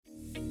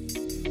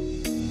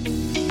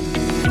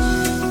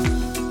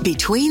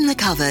Between the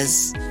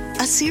Covers,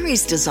 a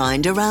series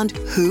designed around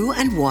who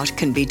and what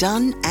can be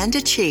done and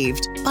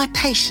achieved by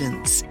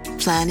patients,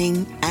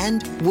 planning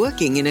and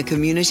working in a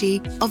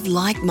community of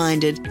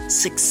like-minded,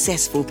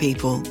 successful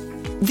people.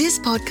 This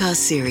podcast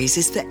series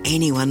is for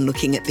anyone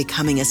looking at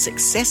becoming a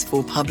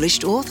successful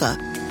published author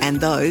and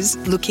those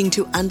looking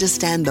to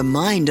understand the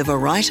mind of a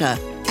writer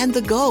and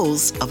the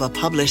goals of a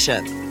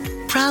publisher.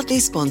 Proudly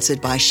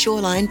sponsored by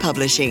Shoreline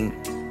Publishing.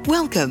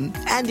 Welcome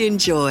and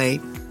enjoy.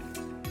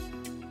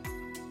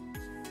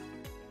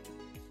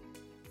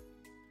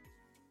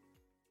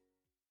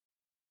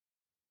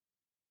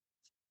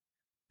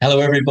 Hello,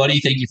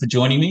 everybody. Thank you for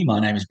joining me. My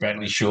name is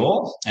Bradley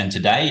Shaw, and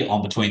today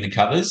on Between the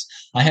Covers,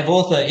 I have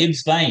author Ib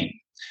Svane,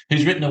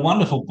 who's written a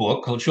wonderful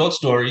book called Short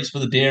Stories for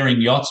the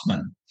Daring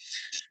Yachtsman.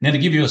 Now, to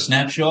give you a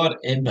snapshot,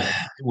 Ib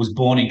was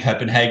born in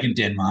Copenhagen,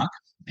 Denmark.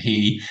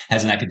 He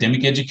has an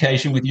academic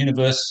education from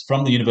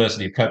the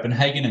University of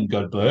Copenhagen and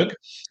Göteborg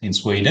in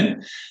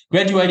Sweden,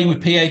 graduating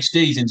with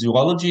PhDs in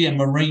zoology and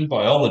marine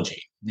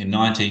biology. In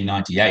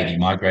 1998, he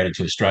migrated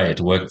to Australia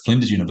to work at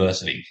Flinders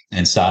University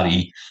and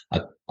study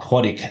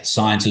aquatic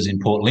sciences in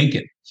Port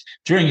Lincoln.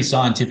 During his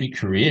scientific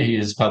career, he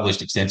has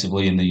published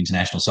extensively in the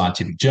international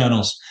scientific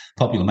journals,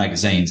 popular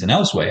magazines, and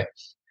elsewhere.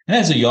 And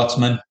as a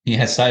yachtsman, he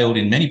has sailed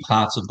in many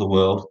parts of the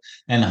world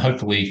and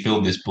hopefully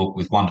filled this book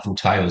with wonderful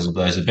tales of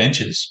those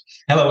adventures.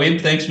 Hello,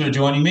 Ib. Thanks for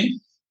joining me.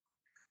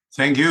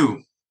 Thank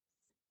you.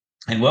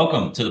 And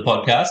welcome to the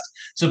podcast.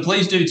 So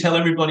please do tell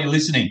everybody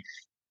listening,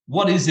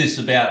 what is this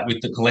about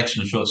with the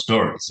collection of short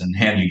stories and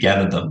how you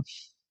gathered them?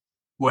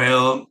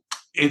 Well,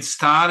 it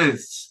started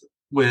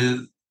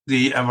with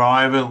the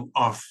arrival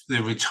of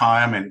the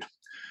retirement.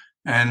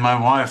 And my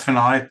wife and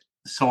I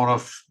sort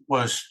of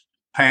was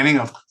planning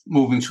of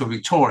moving to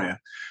Victoria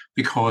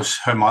because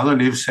her mother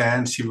lives there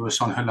and she was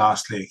on her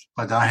last leg.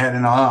 But I had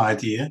another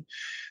idea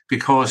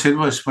because it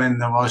was when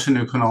there was an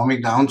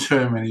economic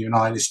downturn in the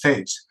United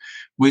States,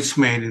 which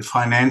made it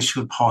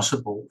financially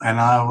possible. And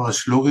I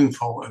was looking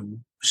for a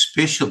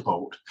special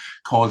boat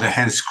called the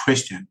Hans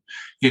Christian.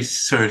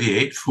 It's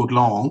 38 foot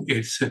long.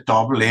 It's a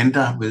double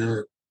ender with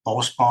a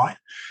bowsprit,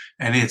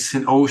 and it's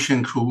an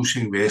ocean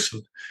cruising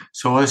vessel.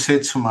 So I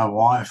said to my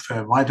wife,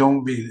 why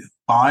don't we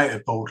buy a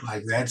boat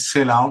like that,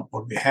 sell out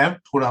what we have,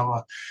 put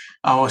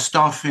our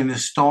stuff in the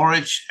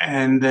storage?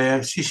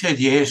 And she said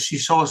yes. She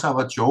thought I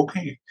was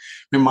joking.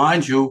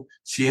 Remind you,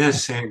 she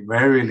has said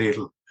very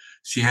little.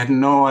 She had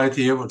no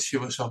idea what she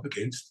was up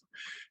against.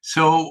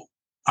 So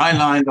I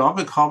lined up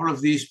a couple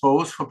of these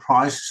boats for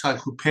prices I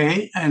could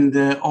pay, and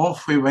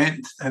off we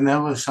went. And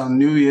that was on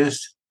New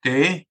Year's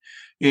Day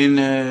in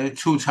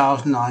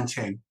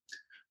 2019.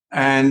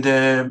 And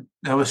there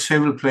were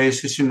several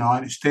places in the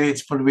United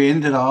States, but we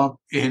ended up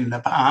in La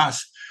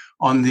Paz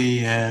on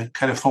the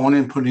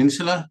Californian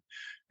Peninsula.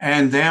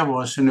 And there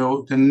was,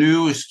 the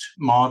newest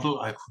model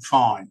I could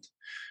find.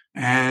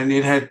 And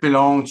it had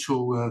belonged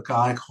to a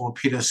guy called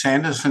Peter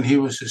Sanderson. He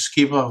was a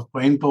skipper of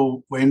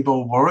Rainbow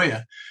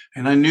Warrior.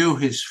 And I knew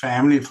his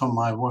family from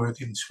my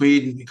work in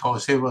Sweden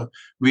because they were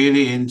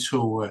really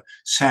into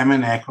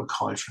salmon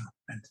agriculture,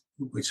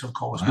 which of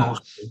course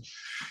most do.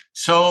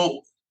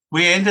 So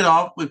we ended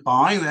up with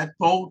buying that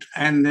boat,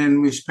 and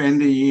then we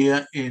spent a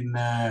year in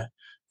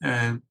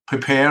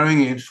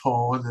preparing it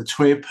for the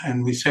trip,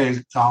 and we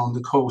sailed down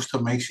the coast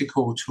of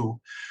Mexico to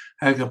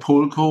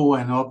Acapulco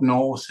and up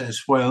north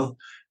as well.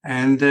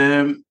 And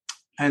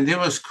it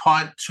was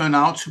turned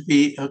out to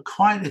be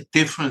quite a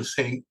different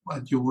thing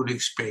what you would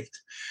expect,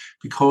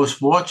 because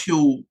what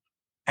you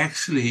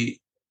actually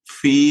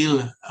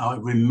feel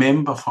or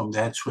remember from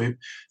that trip,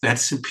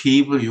 that's the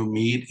people you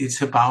meet. It's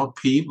about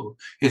people.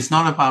 It's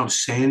not about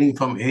sailing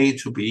from A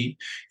to B.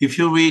 If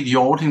you read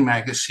yachting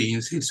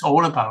magazines, it's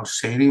all about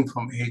sailing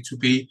from A to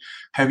B.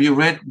 Have you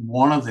read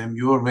one of them?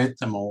 You have read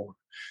them all.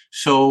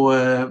 So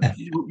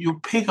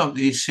you pick up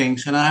these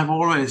things, and I have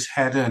always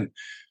had an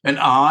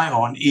eye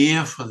or an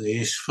ear for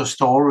this, for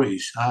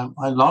stories.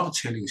 I love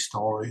telling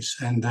stories,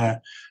 and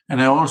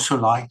I also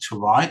like to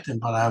write them.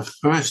 But I've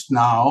first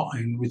now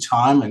in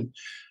retirement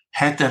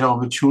had that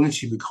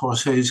opportunity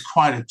because there is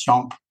quite a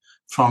jump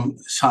from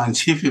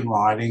scientific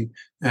writing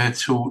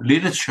to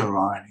literature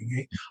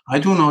writing. I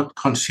do not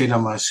consider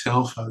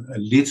myself a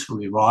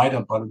literary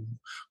writer, but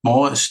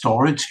more a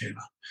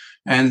storyteller,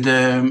 and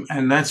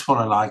that's what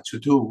I like to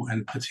do.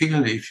 And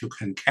particularly if you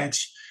can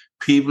catch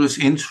people's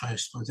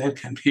interest, but that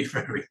can be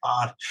very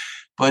hard.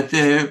 But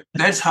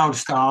that's how it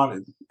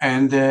started.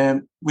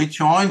 And we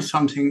joined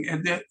something,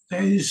 and there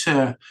is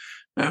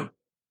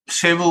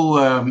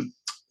several,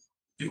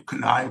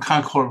 I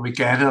can't call it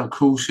regatta or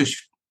cruises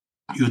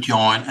you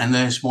join. And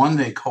there's one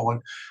they call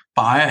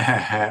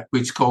Baja,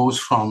 which goes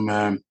from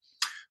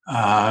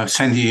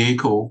San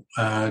Diego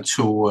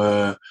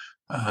to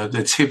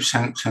the tip,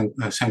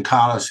 San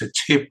Carlos, the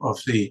tip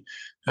of the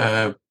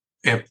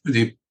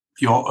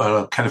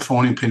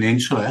Californian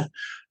Peninsula.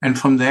 And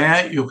from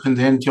there, you can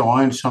then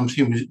join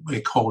something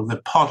we call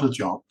the Pottle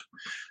Job.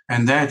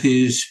 And that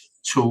is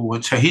to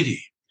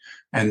Tahiti.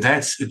 And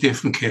that's a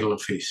different kettle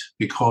of fish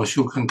because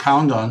you can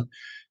count on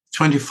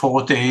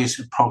 24 days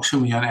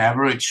approximately on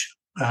average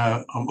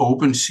of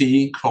open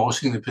sea,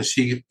 crossing the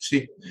Pacific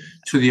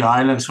to the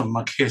islands of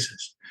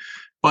Marquesas.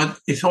 But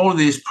it's all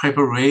this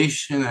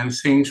preparation and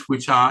things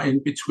which are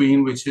in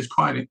between, which is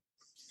quite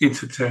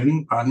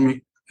entertaining, pardon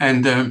me.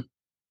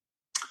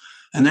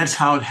 And that's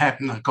how it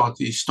happened. I got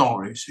these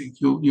stories.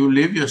 You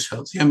live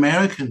yourself. The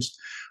Americans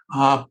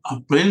are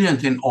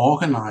brilliant in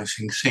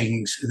organizing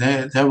things.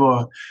 There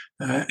were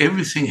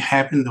everything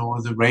happened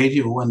over the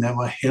radio, and they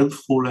were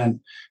helpful. And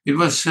it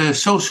was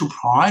so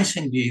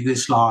surprisingly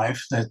this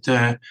life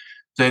that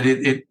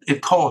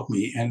it caught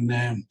me.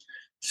 And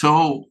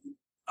so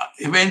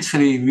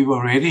eventually we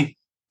were ready,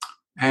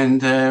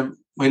 and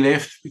we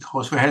left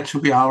because we had to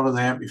be out of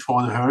there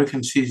before the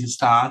hurricane season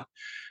started.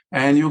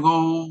 And you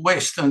go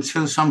west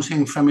until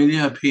something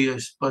familiar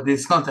appears, but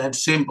it's not that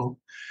simple.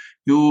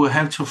 You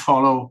have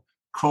to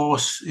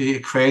cross the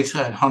equator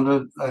at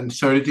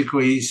 130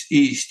 degrees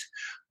east.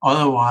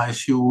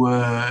 Otherwise, you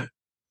are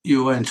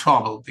in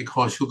trouble,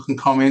 because you can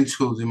come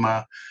into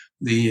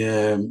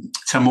the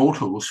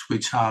Tuamotus,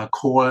 which are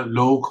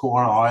low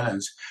coral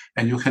islands,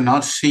 and you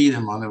cannot see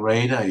them on the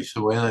radar if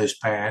the weather is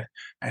bad.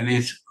 And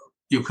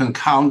you can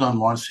count on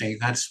one thing.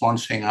 That's one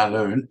thing I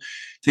learned.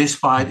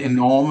 Despite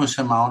enormous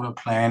amount of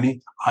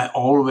planning, I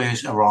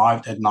always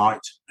arrived at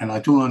night, and I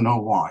do not know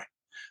why,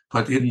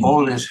 but it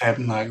always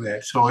happened like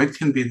that. So it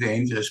can be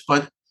dangerous.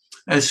 But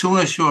as soon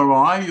as you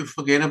arrive, you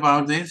forget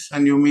about this,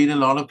 and you meet a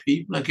lot of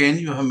people again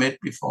you have met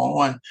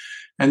before,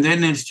 and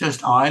then it's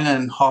just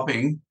island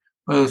hopping.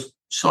 Well,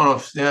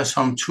 there are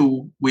some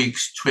 2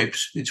 weeks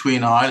trips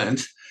between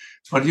islands,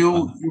 but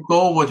you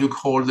go what you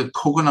call the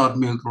coconut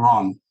milk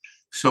run.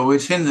 So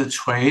it's in the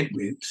trade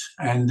winds.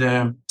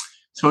 And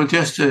so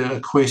just a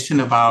question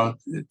about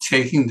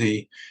taking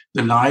the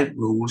light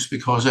rules,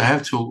 because I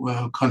have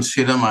to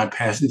consider my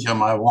passenger,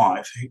 my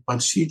wife,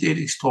 but she did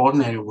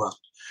extraordinarily well.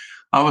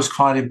 I was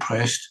quite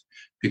impressed,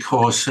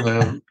 because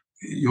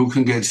you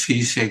can get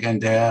seasick,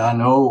 and there are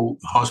no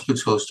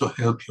hospitals to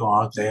help you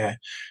out there.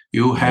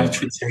 You have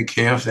to take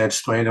care of that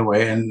straight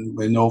away, and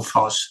with no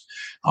fuss.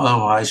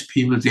 Otherwise,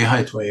 people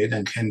dehydrate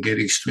and can get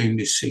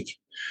extremely sick.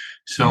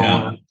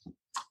 So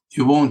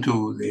you won't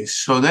do this.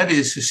 So that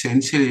is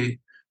essentially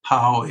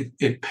how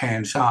it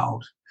pans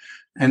out.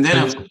 And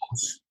then, of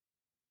course,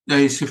 there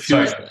is a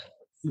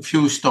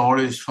few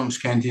stories from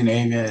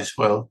Scandinavia as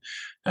well.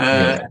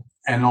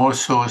 And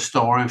also a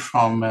story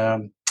from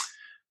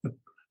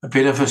a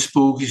bit of a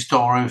spooky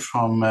story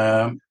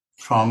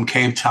from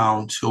Cape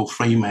Town to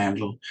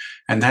Fremantle.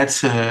 And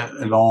that's a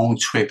long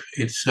trip.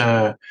 It's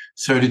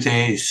 30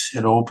 days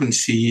at open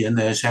sea, and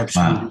there's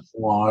absolutely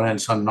no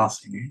islands or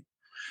nothing.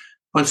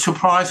 But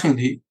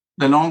surprisingly,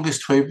 the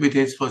longest trip we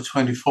did was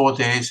 24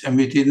 days, and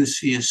we didn't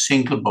see a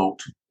single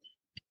boat.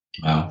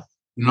 Wow.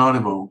 Not a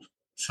boat.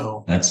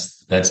 So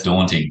that's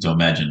daunting to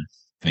imagine,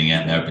 being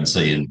out in the open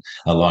sea and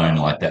alone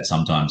like that,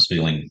 sometimes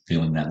feeling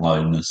that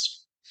loneliness.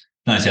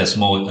 Knows how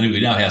small we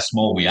know how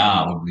small we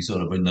are when we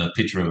sort of in the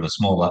picture of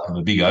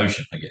a big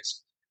ocean, I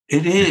guess.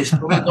 It is,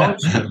 but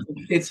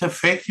it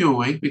affects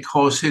you,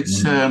 because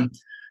it's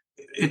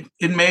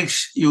it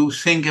makes you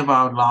think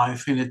about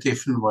life in a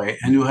different way,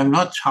 and you have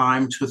not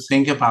time to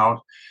think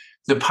about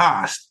the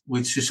past,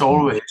 which is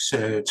always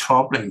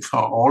troubling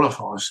for all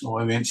of us,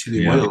 or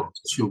eventually will,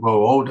 as you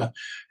grow older,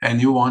 and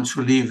you want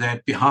to leave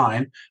that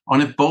behind. On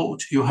a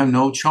boat, you have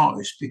no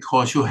choice,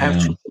 because you have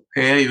to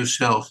prepare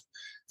yourself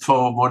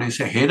for what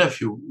is ahead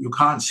of you. You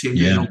can't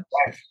simply look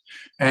back.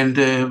 And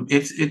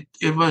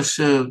it was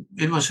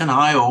an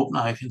eye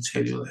opener, I can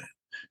tell you that.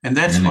 And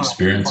that's what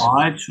I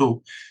tried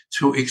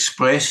to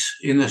express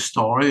in the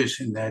stories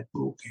in that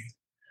book.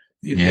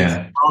 It's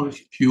about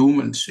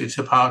humans. It's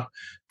about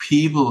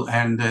people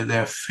and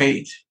their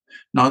fate,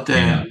 not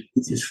their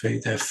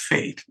fate, their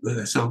fate.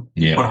 So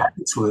what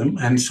happened to them,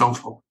 and so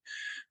forth.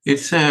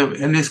 It's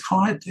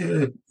quite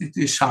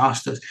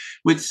disastrous.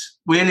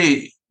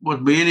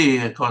 What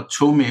really got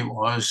to me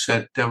was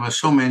that there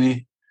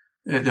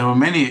were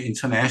many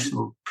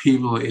international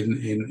people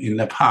in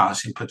La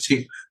Paz in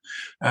particular,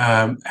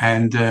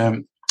 and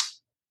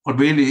what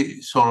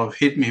really sort of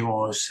hit me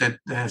was that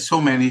there are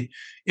so many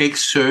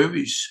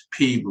ex-service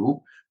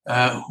people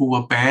who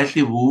were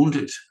badly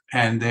wounded,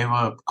 and they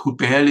could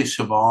barely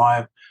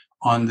survive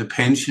on the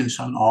pensions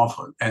on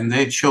offer, and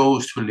they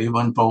chose to live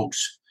on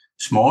boats,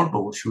 small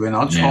boats. We were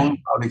not talking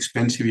about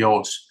expensive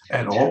yachts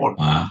at all.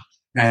 Wow.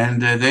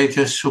 And they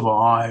just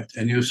survived,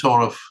 and you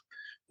sort of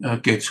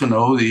get to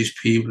know these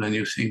people, and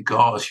you think,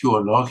 gosh, you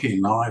are lucky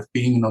in life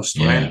being in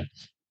Australia.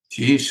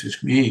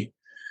 Jesus me.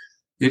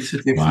 It's a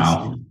different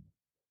thing.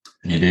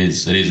 It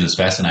is, and it's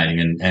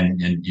fascinating,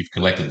 and you've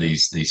collected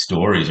these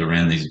stories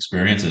around these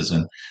experiences,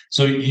 and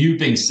so you've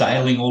been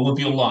sailing all of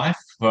your life,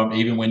 from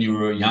even when you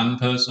were a young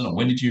person, or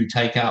when did you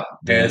take up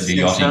the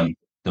yachting?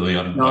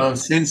 No,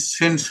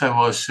 since I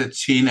was a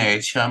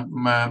teenager,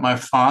 my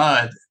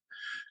father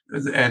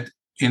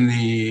until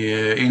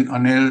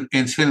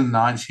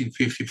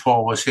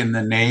 1954 was in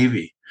the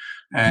Navy,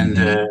 and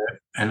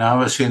I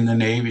was in the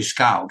Navy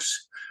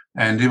Scouts.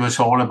 and it was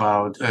all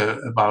about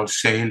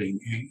sailing,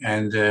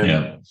 and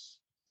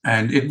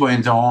and it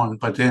went on.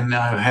 But then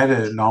I had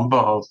a number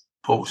of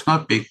boats,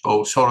 not big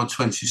boats, sort of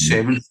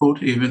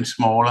 27-foot, even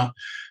smaller,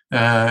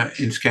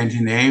 in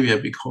Scandinavia,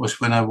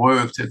 because when I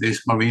worked at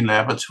this marine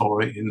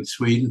laboratory in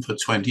Sweden for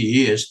 20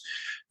 years,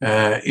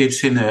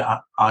 it's in an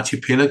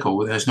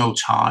archipelago. There's no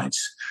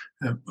tides,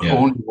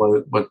 only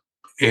what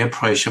air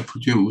pressure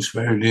produce,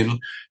 very little.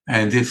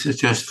 And it's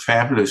just a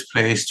fabulous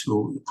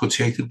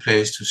protected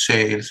place to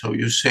sail. So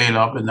you sail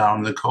up and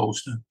down the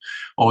coast and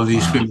all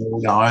these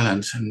remote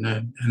islands,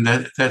 and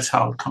that's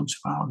how it comes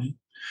about.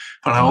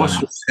 But I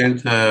also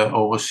sailed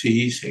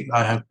overseas.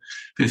 I have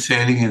been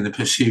sailing in the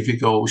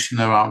Pacific Ocean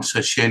around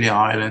Seychelles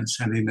Islands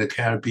and in the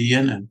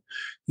Caribbean and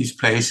these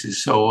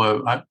places.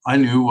 So I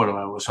knew what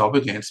I was up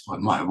against,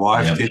 but my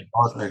wife did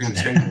not. I can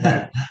tell you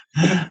that.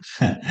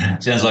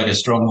 Sounds like a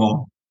strong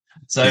woman.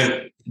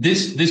 So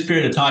this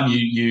period of time,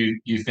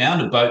 you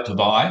found a boat to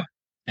buy,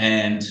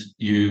 and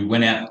you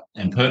went out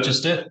and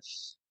purchased it.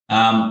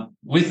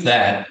 With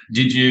that,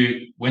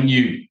 when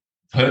you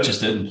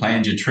purchased it and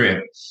planned your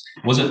trip,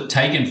 was it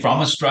taken from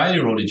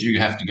Australia, or did you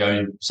have to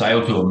go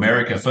sail to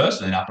America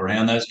first and then up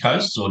around those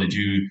coasts, or did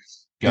you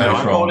go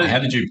how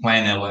did you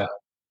plan that out?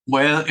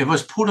 Well, it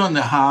was put on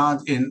the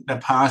hard in the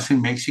pass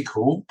in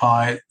Mexico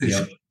by this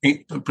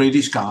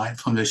British guy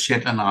from the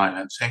Shetland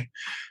Islands.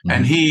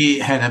 And he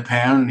had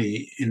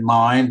apparently in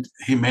mind,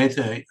 he met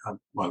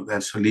well,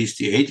 that's at least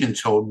the agent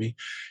told me,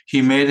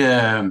 he met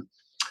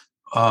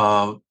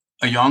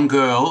a young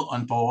girl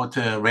on board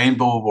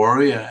Rainbow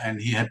Warrior,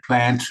 and he had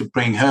planned to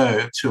bring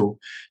her to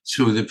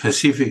the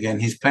Pacific,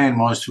 and his plan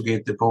was to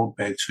get the boat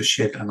back to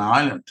Shetland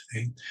Island.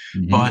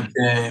 But,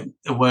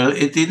 well,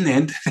 it didn't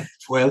end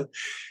well.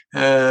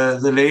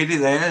 The lady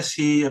there,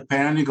 she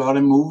apparently got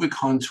a movie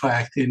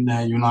contract in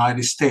the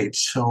United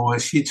States, so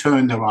she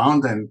turned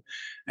around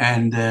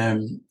and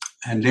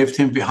left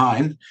him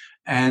behind.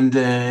 And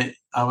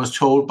I was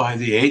told by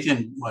the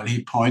agent, when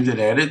he pointed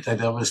at it, that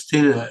there was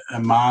still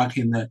a mark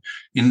in the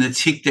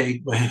tick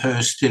deck where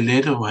her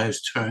stiletto has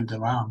turned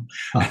around.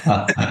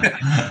 But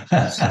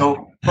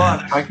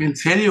I can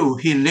tell you,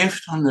 he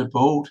left on the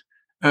boat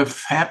a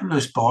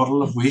fabulous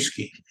bottle of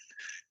whiskey.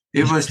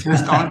 It was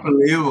just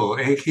unbelievable.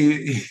 I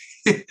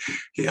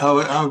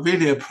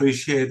really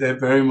appreciate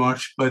that very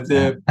much, but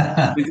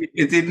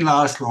it didn't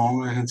last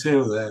long. I can tell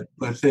you that.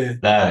 But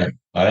no,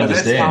 I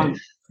understand.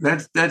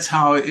 That's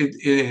how it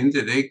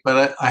ended.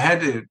 But I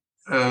had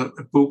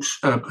boats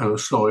lined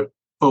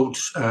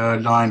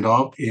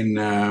up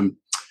in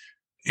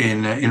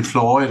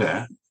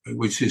Florida,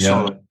 which is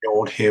sort of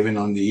old heaven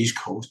on the East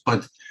Coast.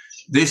 But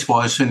this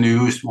was the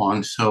newest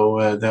one,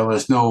 so there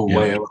was no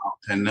way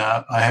around, and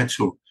I had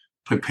to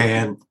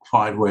prepare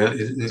quite well.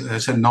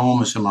 There's an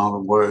enormous amount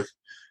of work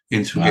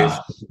into get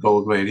the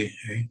boat ready.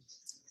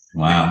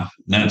 Wow,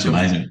 that's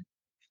amazing.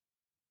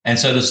 And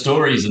so the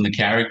stories and the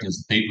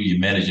characters, the people you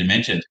met, as you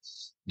mentioned,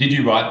 did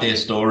you write their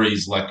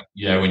stories like,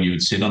 when you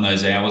would sit on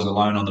those hours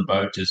alone on the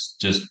boat,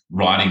 just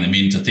writing them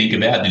in to think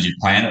about? Did you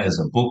plan it as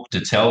a book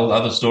to tell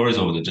other stories,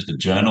 or was it just a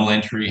journal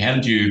entry? How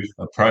did you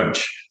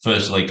approach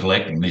firstly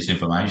collecting this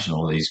information,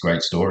 all these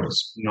great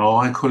stories? No,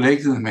 I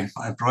collected them in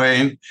my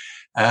brain.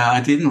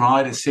 I didn't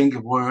write a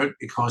single word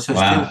because I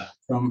still had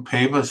some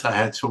papers I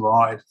had to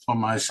write for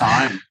my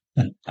assignment.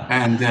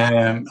 And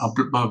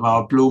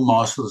about blue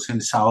mussels in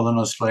southern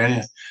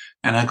Australia,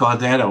 and I got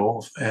that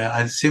off.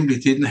 I simply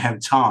didn't have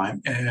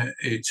time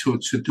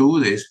to do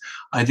this.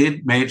 I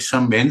did make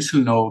some mental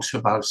notes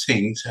about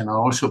things, and I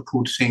also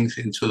put things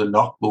into the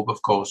logbook,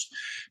 of course,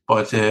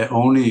 but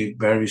only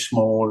very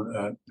small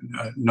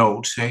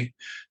notes.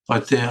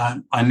 But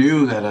I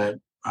knew that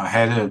I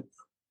had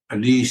at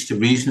least a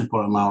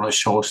reasonable amount of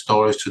short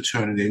stories to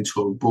turn it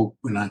into a book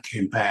when I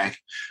came back.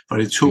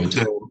 But it took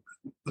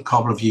a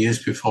couple of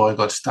years before I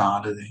got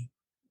started.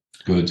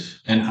 Good.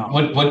 And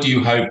what do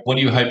you hope? What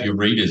do you hope your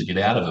readers get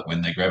out of it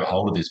when they grab a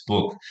hold of this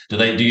book? Do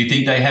you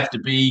think they have to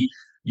be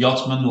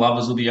yachtsmen,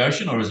 lovers of the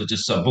ocean, or is it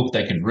just a book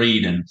they can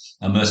read and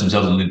immerse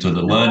themselves into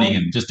the learning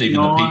and just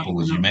even the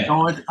people as you met?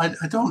 No, I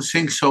don't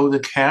think so. The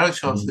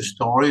character of the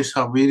stories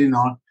are really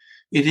not.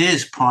 It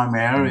is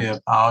primarily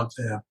about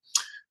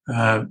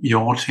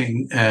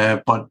yachting,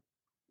 but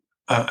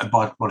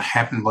about what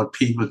happened, what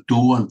people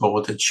do on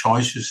board, the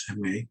choices they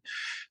make.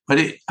 But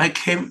I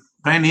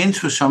ran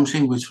into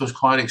something which was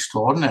quite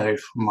extraordinary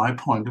from my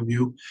point of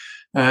view.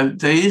 There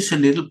is a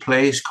little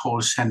place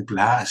called San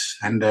Blas,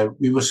 and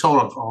we were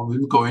we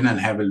would go in and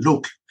have a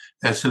look.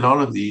 There's a lot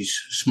of these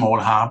small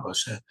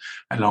harbors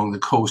along the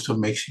coast of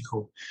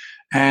Mexico.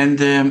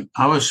 And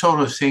I was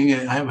sort of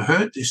thinking, I have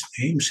heard this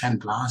name San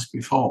Blas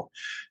before,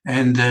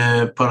 and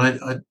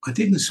but I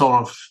didn't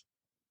sort of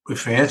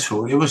refer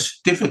to it. It was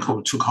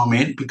difficult to come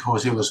in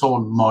because it was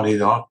all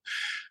muddied up.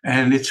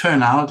 And it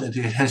turned out that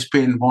it has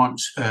been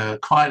once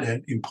quite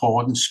an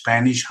important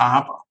Spanish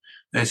harbor.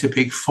 There's a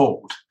big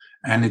fort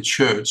and a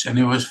church. And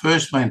it was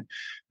first when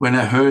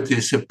I heard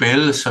this, the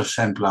bells of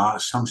San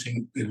Blas,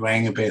 something, it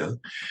rang a bell.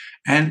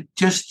 And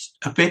just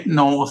a bit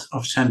north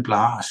of San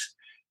Blas,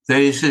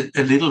 there is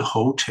a little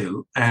hotel,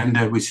 and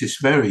which is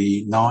very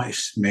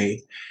nice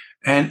made,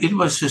 and it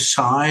was the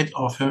side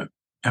of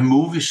a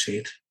movie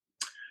set.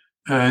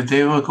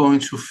 They were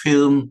going to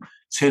film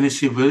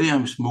Tennessee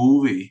Williams'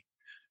 movie,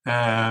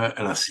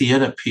 a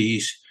theater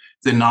piece,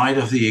 The Night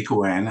of the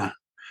Iguana.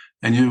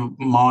 And you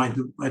might,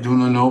 I do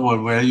not know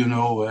what well you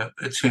know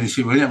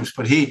Tennessee Williams,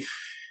 but he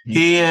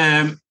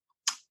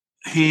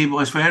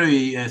was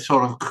very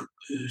sort of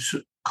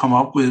come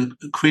up with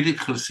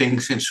critical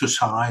things in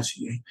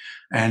society.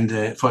 And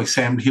for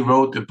example, he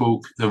wrote the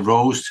book The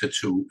Rose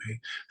Tattoo,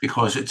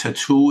 because a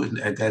tattoo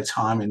at that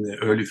time in the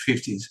early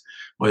 50s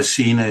was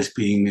seen as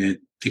being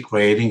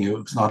degrading. It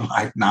was not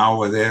like now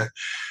where they're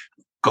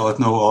God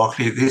no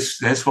ugly.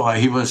 That's why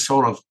he was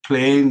sort of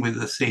playing with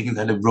the thing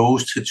that a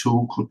rose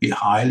tattoo could be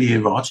highly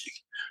erotic,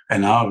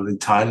 and I'm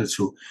entitled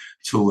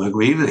to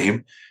agree with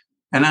him.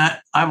 And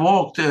I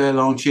walked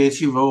along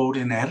Jetty Road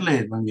in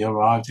Adelaide when we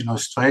arrived in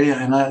Australia,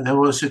 and there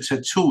was a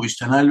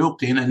tattooist, and I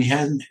looked in, and he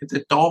had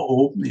the door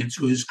open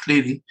into his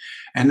clinic,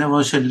 and there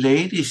was a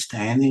lady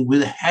standing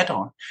with a hat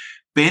on,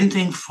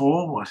 bending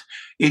forward,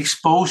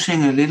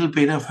 exposing a little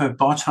bit of her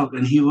buttock,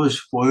 and he was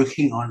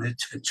working on a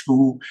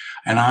tattoo.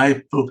 And I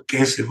would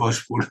guess it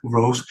was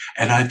rose,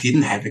 and I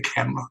didn't have a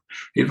camera.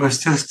 It was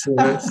just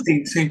a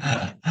thing.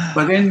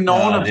 But then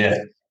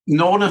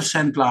north of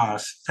St.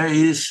 Blas, there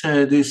is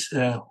this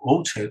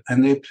hotel,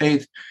 and they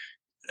played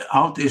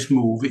out this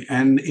movie,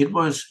 and it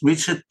was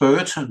Richard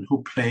Burton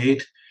who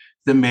played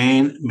the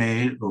main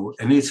male role.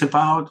 And it's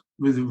about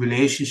the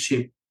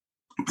relationship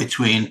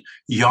between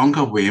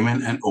younger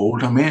women and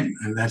older men,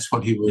 and that's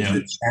what he was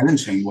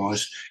challenging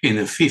was in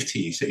the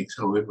 50s.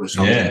 So it was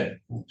something.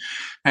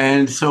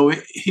 And so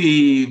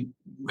he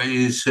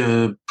is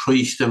a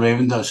priest, a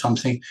reverend or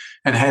something,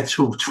 and had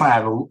to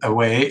travel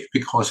away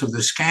because of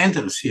the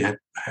scandals he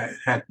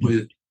had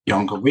with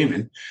younger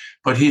women.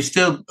 But he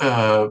still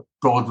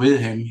brought with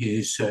him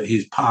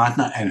his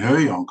partner and her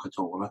younger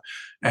daughter.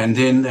 And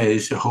then there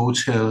is a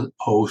hotel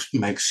host,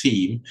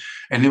 Maxime.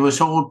 And it was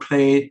all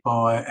played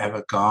by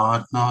Ava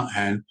Gardner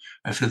and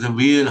for the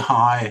real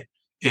high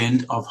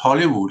end of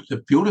Hollywood, the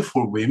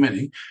beautiful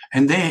women.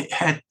 And they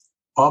had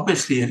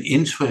obviously an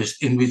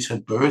interest in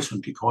Richard Burton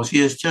because he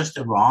has just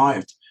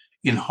arrived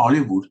in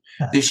Hollywood,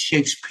 this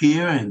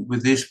Shakespearean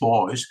with this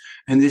voice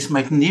and this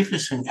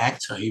magnificent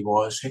actor he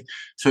was.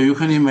 So you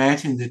can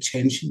imagine the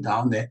tension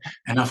down there.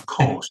 And of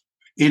course,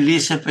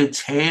 Elizabeth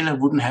Taylor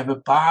wouldn't have a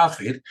bar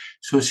of it.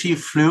 So she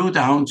flew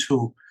down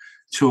to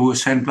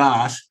St.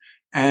 Blas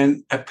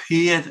and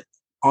appeared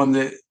on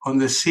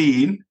the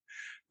scene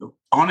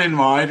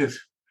uninvited.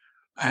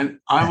 And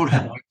I would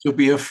have liked to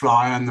be a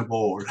fly on the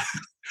wall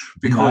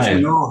because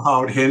you know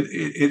how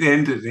it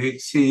ended.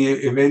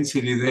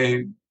 Eventually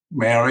they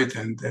married,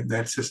 and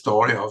that's the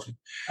story of it.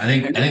 I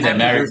think they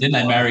married.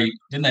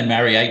 Didn't they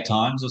marry 8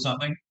 times or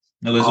something?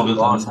 Elizabeth.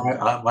 Oh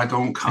God, I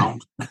don't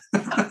count.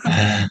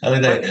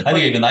 I think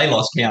even they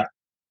lost count.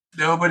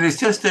 No, but it's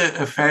just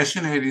a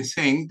fascinating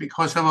thing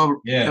because there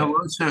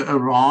was a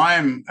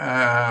rhyme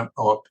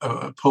or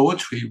a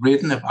poetry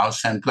written about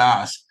St.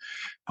 Blas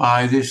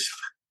by this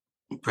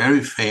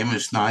very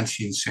famous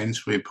 19th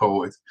century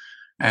poet.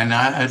 And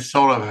I had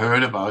sort of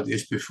heard about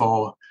this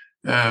before.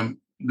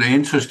 The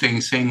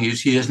interesting thing is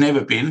he has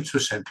never been to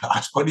St.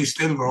 Blas, but he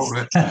still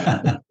wrote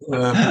a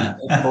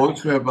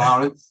poetry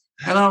about it.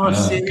 And I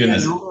was sitting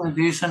and looking at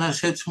this, and I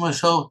said to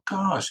myself,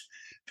 gosh,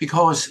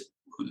 because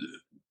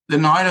the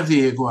Night of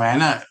the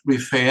Iguana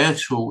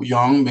refers to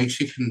young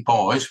Mexican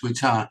boys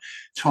which are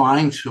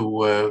trying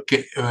to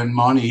earn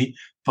money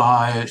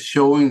by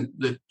showing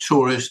the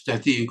tourists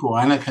that the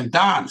iguana can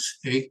dance.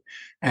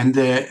 And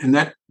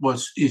that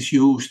is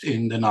used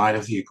in the Night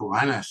of the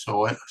Iguana.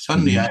 So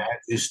suddenly I had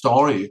this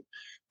story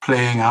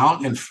playing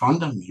out in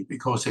front of me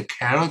because the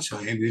character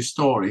in this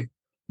story,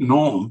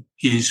 Norm,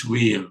 he is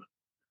real.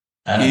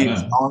 He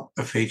is not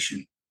a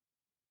fiction.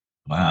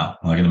 Wow,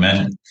 I can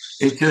imagine.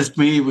 It's just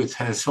me which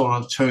has sort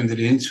of turned it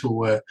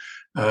into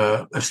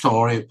a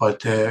story,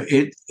 but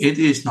it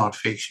is not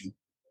fiction.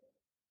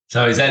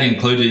 So is that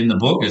included in the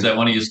book? Is that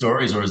one of your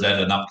stories, or is that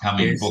an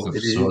upcoming book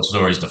of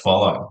stories to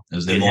follow?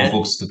 Is there more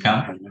books to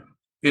come?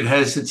 It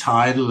has the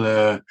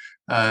title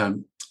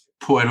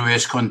Puerto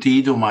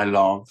Escondido, My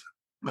Love.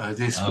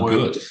 This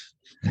word. Good.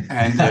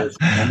 And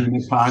in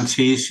the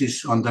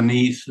parentheses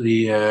underneath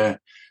the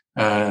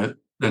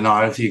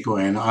Night of the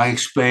Iguana, I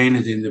explain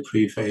it in the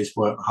preface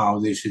how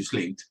this is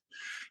linked.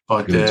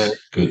 But it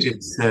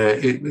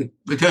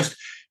just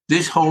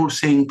this whole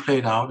thing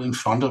played out in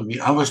front of me.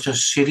 I was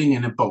just sitting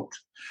in a boat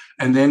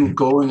and then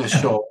going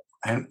ashore,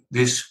 and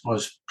this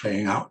was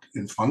playing out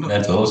in front of me.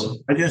 That's awesome.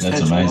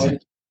 That's amazing.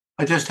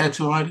 I just had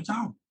to write it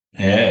down.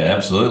 Yeah,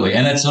 absolutely.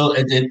 And it's all,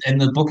 and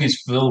the book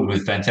is filled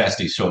with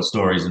fantastic short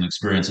stories and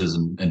experiences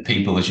and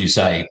people, as you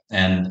say.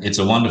 And it's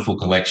a wonderful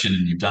collection,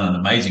 and you've done an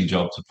amazing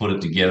job to put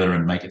it together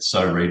and make it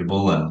so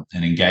readable and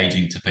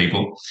engaging to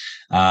people.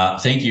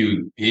 Thank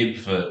you, Ib,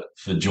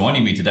 for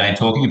joining me today and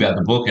talking about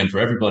the book. And for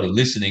everybody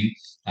listening,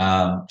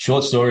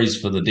 Short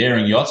Stories for the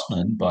Daring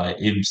Yachtsman by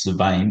Ib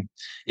Svane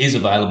is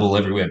available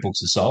everywhere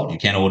books are sold. You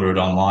can order it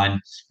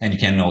online, and you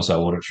can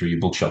also order it through your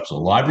bookshops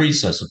or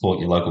libraries. So support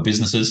your local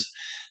businesses.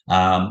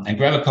 And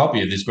grab a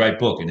copy of this great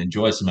book and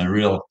enjoy some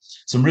real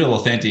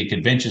authentic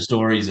adventure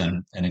stories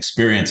and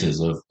experiences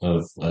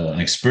of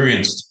an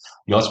experienced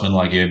yachtsman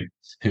like you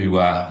who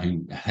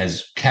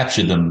has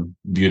captured them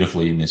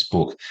beautifully in this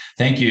book.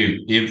 Thank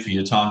you, Ib, for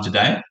your time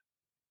today.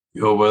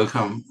 You're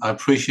welcome. I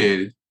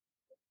appreciate it.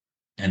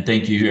 And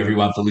thank you,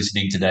 everyone, for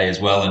listening today as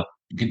well. And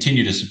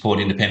continue to support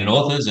independent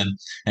authors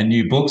and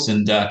new books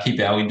and keep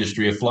our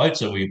industry afloat.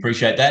 So we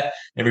appreciate that.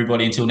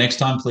 Everybody, until next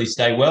time, please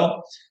stay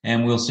well,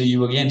 and we'll see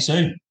you again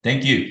soon.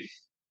 Thank you.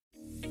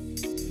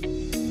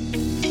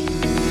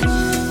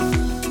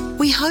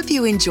 We hope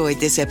you enjoyed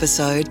this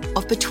episode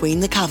of Between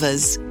the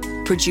Covers,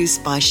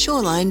 produced by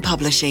Shoreline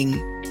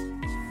Publishing.